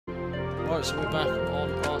Right, so we're back on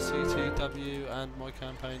RCTW and my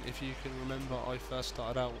campaign. If you can remember, I first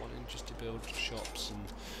started out wanting just to build shops and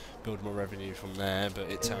build more revenue from there, but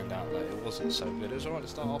it turned out that it wasn't so good. It was alright to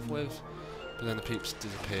start off with, but then the peeps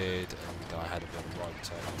disappeared and I had a bit of a right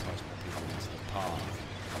to entice more people into the park.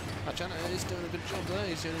 That janitor is doing a good job there,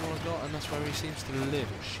 he's the only one I've got, and that's where he seems to live,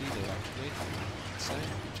 or she live actually. So,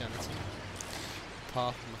 janitor.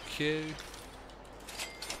 Park and my queue.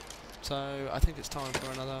 So, I think it's time for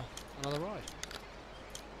another ride.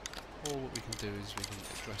 Or what we can do is we can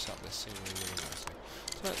dress up this scenery really nicely.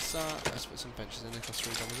 So let's put some benches in. They cost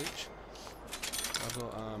 $3 each. I've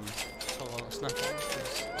got so I've got snap on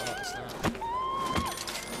because I like the snap.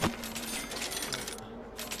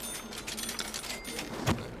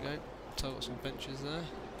 There we go. So I've got some benches there.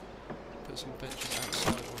 Put some benches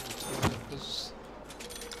outside of the toilet because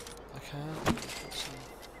I can. Put some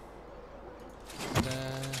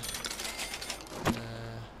there.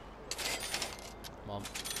 Mom,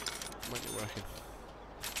 when you're working.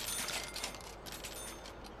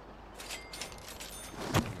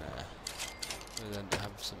 There. And then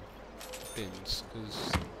have some bins, because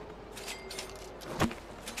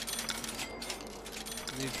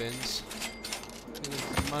need bins.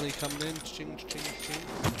 Money coming in, ching, ching, ching.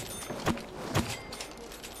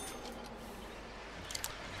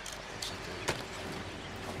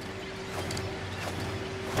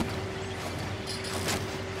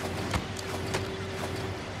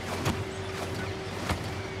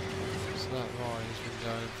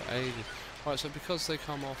 Right, so because they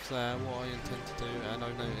come off there, what I intend to do, and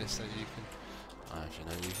I've noticed that you can,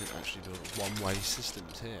 you can actually build one-way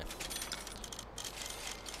systems here.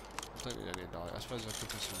 I don't need any light. I suppose I could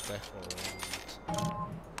put some decor around.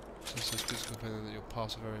 Since this piece of complaining that your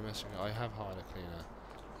parts are very messy, I have hired a cleaner.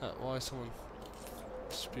 Why is someone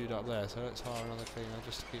spewed up there? So let's hire another cleaner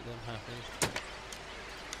just to keep them happy.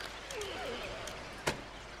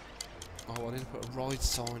 Oh, I need to put a ride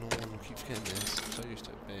sign on. I keep forgetting this. I'm so used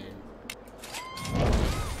to it being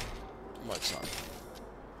right sign.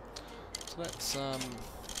 So let's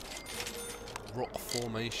rock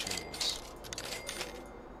formations.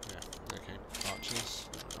 Yeah, okay. Archers,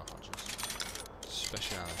 not archers.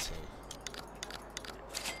 Speciality.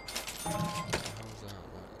 What the hell's that?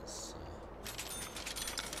 That's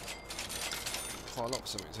quite a lot of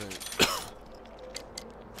something too.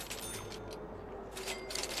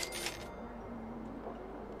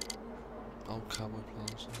 Old cowboy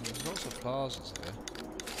plaza. There's lots of plazas here.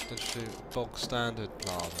 Let's do bog standard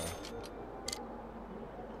plaza.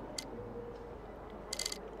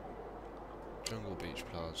 Jungle beach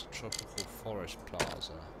plaza. Tropical forest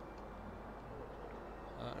plaza.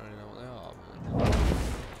 I don't really know what they are, man.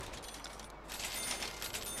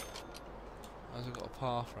 Has it got a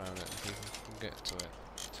path around it and people can get to it?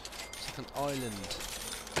 It's like an island.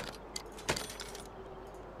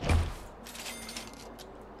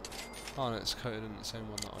 Oh, and it's coated in the same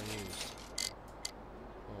one that I used.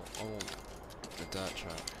 Oh, I want the dirt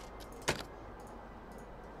track.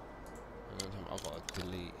 I've got to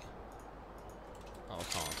delete. Oh, I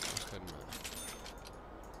can't. That's good, isn't it?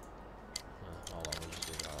 Oh, well, we'll just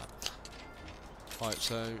leave it like that. Right,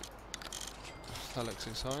 so that looks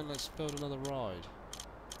exciting. Let's build another ride.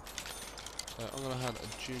 So I'm going to add a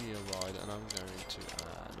junior ride, and I'm going to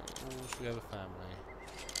add. Oh, should we have a family?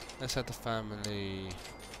 Let's add the family.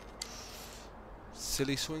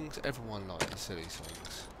 Silly swings, everyone likes the silly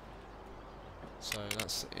swings. So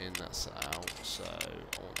that's in, that's out, so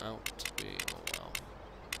I want out to be, oh well.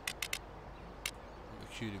 And the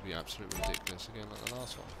queue to be absolutely ridiculous again like the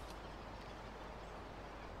last one.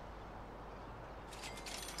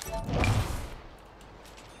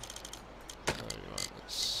 So right,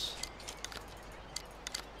 let's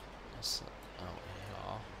that out here.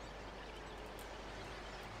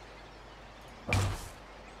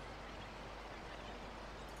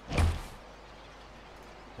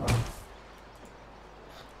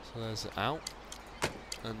 So there's the out,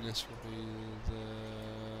 and this will be the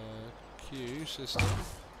queue system.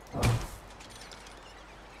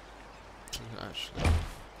 So we can actually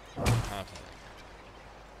have it.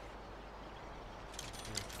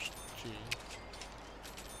 Push G.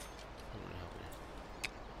 Doesn't really help me.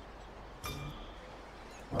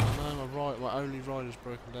 Oh no, my only ride is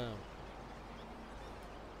broken down.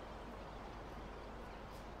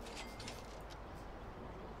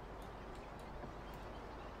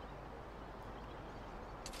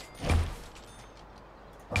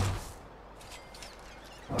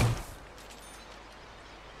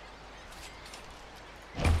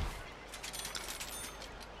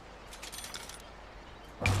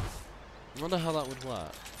 I wonder how that would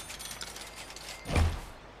work.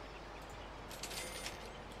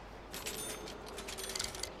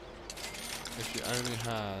 if you only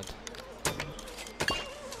had...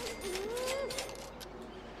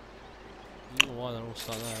 I don't know why they're all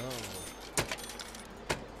stuck there.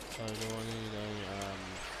 So do I need a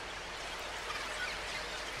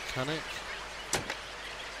mechanic?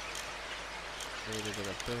 Need a bit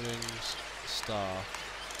of buildings, staff.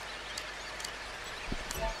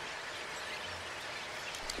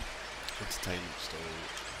 Entertainment stall.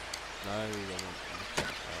 No, we don't want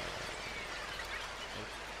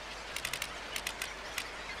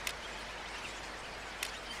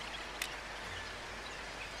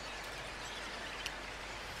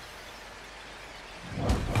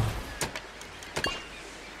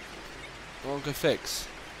Go on, go fix.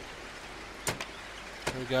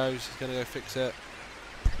 There he goes, he's gonna go fix it.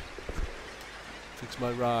 Fix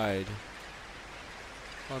my ride.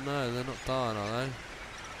 Oh no, they're not dying, are they?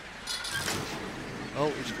 Oh,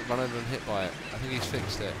 he just got run over and hit by it. I think he's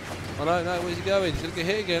fixed it. Oh no, no, where's he going? He's gonna get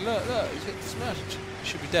hit again. Look, look, he's getting smashed. He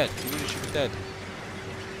should be dead. He really should be dead.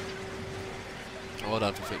 Oh, well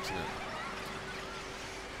done for fixing it.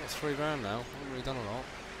 Got 3 grand now. I haven't really done a lot.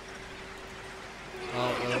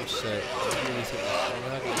 Oh, we're all sick. I really think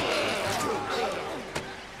that's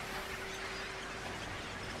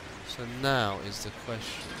so now is the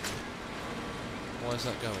question. Why is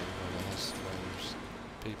that going? Well, it has those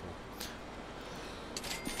people.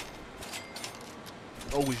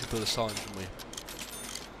 Oh, we should put a sign, shouldn't we?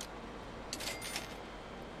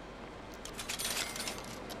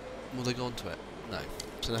 Will they go onto it? No.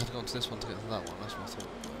 So they have to go onto this one to get to that one. That's what I thought.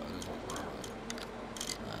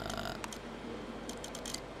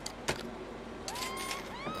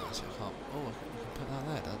 So I can't. Oh, we can put that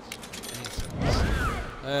there. That's easy.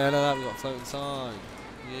 Hey, look at that. We got a floating sign.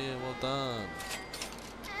 Yeah, well done.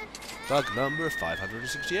 Bug number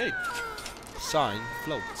 568. Sign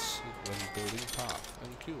floats when building path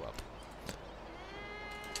and queue up.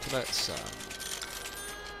 So let's so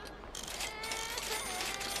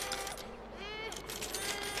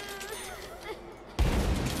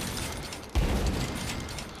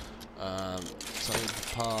I need the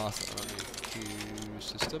path and I need the queue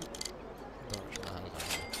system. Don't know how to go.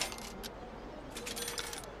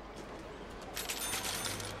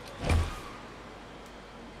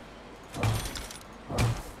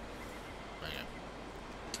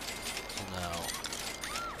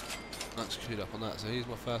 Queued up on that, so he's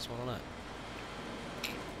my first one on it.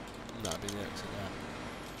 That'd be the exit there.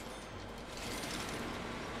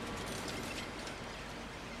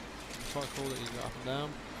 It's quite cool that you can go up and down.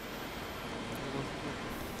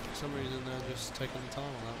 For some reason they're just taking the time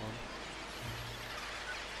on that one.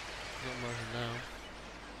 Not motion now.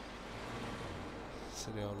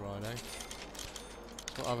 Silly old ride, eh?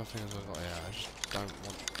 What other things I've got here? I just don't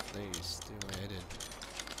want these. Do my head in.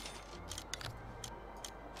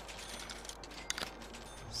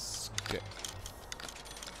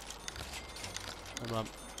 Come on.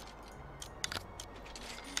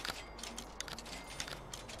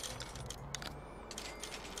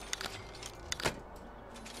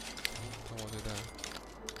 I want to do that.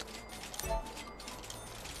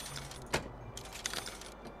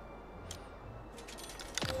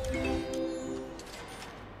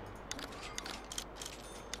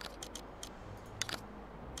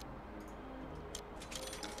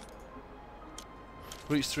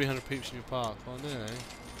 Reach 300 peeps in your park. Oh, nearly.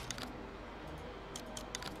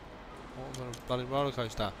 What on a bloody roller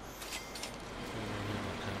coaster?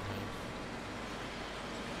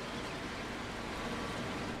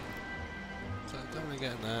 So I'm definitely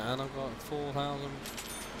getting there, and I've got 4,000.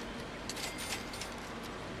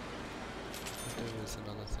 There is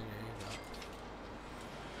another thing here.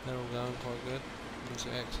 They're all going quite good. Once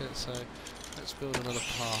it exits, so let's build another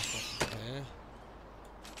path up here.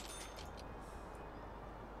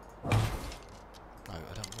 No,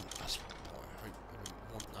 I don't want that. I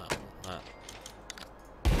want that. I want that.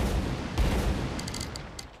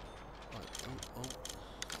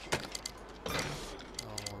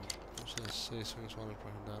 See, swings one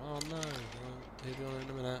broken down. Oh no, he'll be on in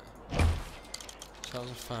a minute. So that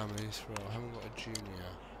was a family throw. I haven't got a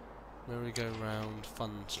junior. Merry-go-round,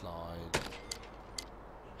 fun slide,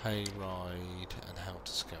 hay ride, and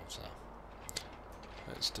helter skelter.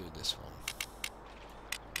 Let's do this one.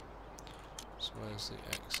 So where's the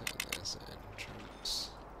exit and there's the entrance.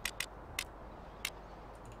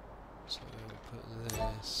 So we'll put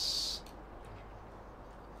this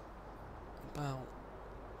about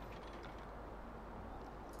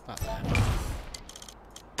there.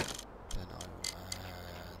 Then I will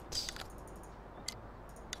add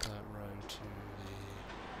that row to the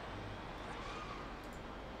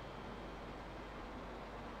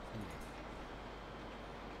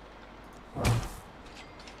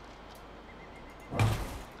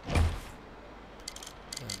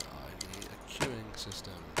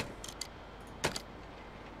system.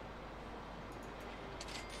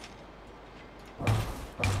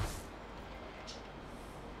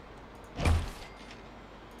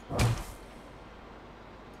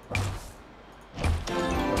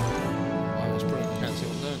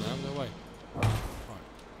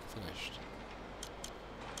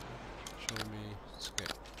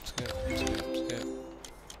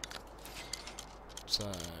 So,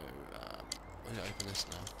 I'm going to open this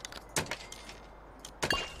now.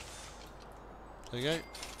 There you go.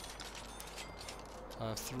 I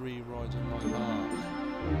have 3 rides in my park.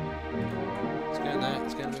 It's getting there,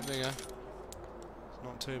 it's getting a bit bigger. It's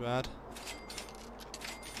not too bad.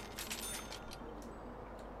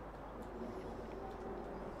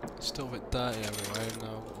 It's still a bit dirty everywhere, even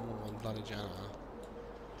though I've got more one bloody janitor.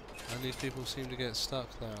 And these people seem to get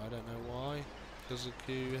stuck there, I don't know why. Because the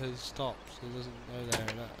queue has stopped, so it doesn't go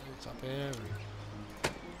there, it's up here.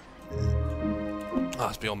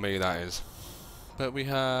 That's beyond me, that is. But we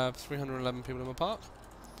have 311 people in the park.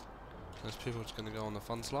 There's people just going to go on the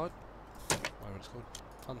fun slide. Whatever it's called.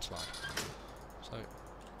 Fun slide. So,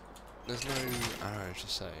 there's no arrows to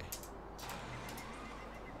say.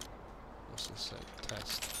 What's this say?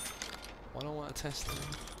 Test. Why do I want to test it?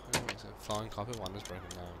 Flying carpet one is broken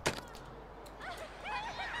down.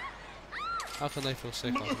 How can they feel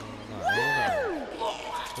sick after all that?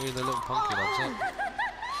 Look at the little punky loves it.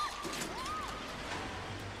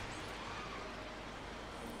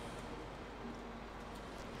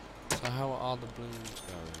 So how are the balloons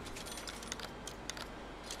going?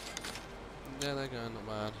 Yeah, they're going not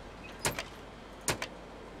bad.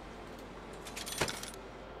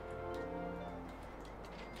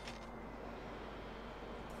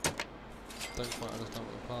 Don't quite understand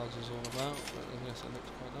what the plaza's all about, but I guess it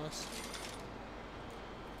looks quite nice.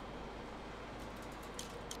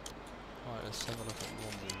 Right, let's have a look at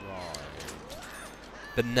one we ride.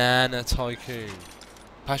 Banana Tycoon.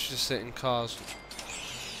 Passenger sitting cars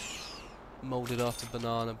moulded after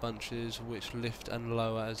banana bunches which lift and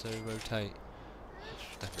lower as they rotate.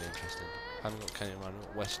 That's definitely interesting. Haven't got Kenyan Run, we've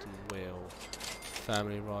got Western Wheel,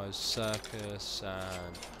 Family Rise, Circus,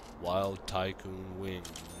 and Wild Tycoon Wings.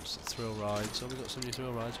 Thrill rides. So we've got some new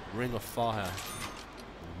thrill rides. Ring of Fire.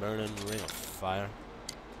 Burning Ring of Fire.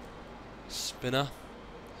 Spinner.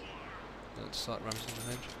 That's like Ramsey the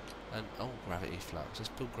Hedge. And oh, Gravity Flux. Let's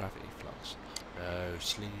build Gravity Flux. No,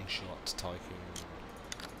 Slingshot Tycoon.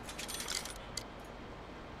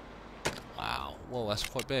 Wow. Well, that's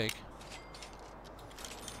quite big.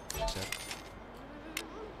 So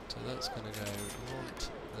that's going to go right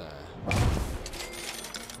there.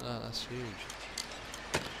 Ah, that's huge.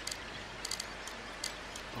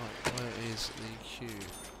 Right, where is the queue?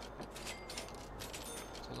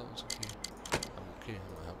 So that was a queue. Queue, that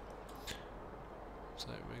might help. So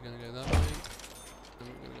we're going to go that way, then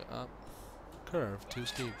we're going to go up. Curve, too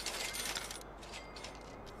steep.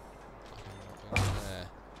 Okay, we're going to go there.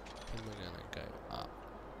 Then we're going to go up.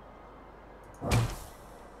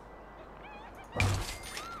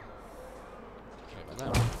 Okay, about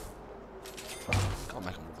that. Can't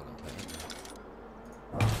make them walk a little bit, can you?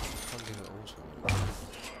 Can't give it all to them.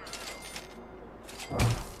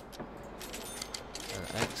 And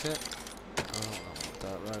exit. Oh,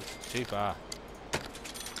 that road. Cheaper.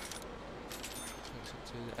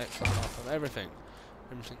 To the exit path of everything.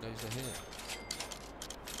 Everything goes to here.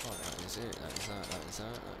 Oh, that is it. That is that. That is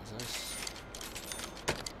that. That is this.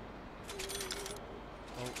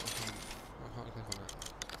 Oh, I can't click on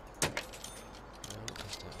that. No,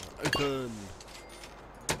 test it. Open!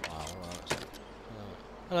 Wow, alright.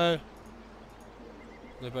 Hello!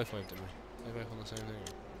 They both waved at me. They're both on the same thing.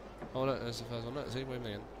 Oh, look, there's the first one. Look, see, waving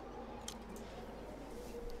again.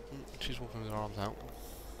 She's walking with her arms out.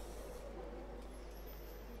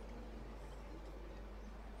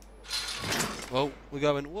 Well, we're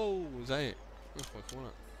going. Whoa, is that it? That's quite cool,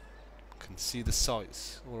 isn't it? Can see the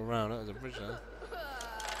sights all around. There's a bridge there.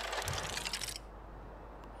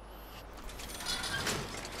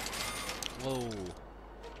 Whoa.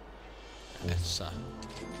 It's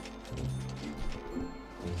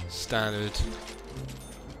standard,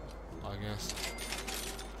 I guess.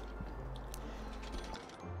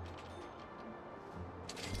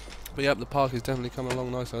 But yep, the park is definitely coming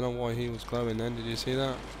along nice. I don't know why he was glowing then. Did you see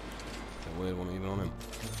that? A weird one even on him.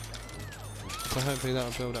 So hopefully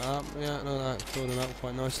that'll build it up. Yeah, no, that's building up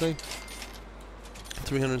quite nicely.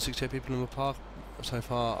 368 people in the park. So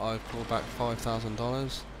far I've pulled back $5,000.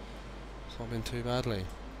 It's not been too badly.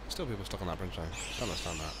 Still people stuck on that bridge though. Don't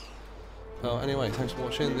understand that. Well, anyway, thanks for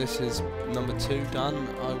watching. This is number 2 done.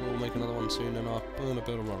 I will make another one soon, and I'm going to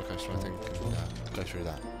build a roller coaster, I think, and go through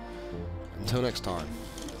that. Until next time.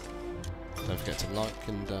 Don't forget to like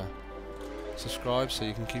and subscribe so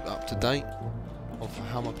you can keep up to date of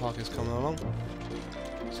how my park is coming along.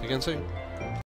 See you again soon.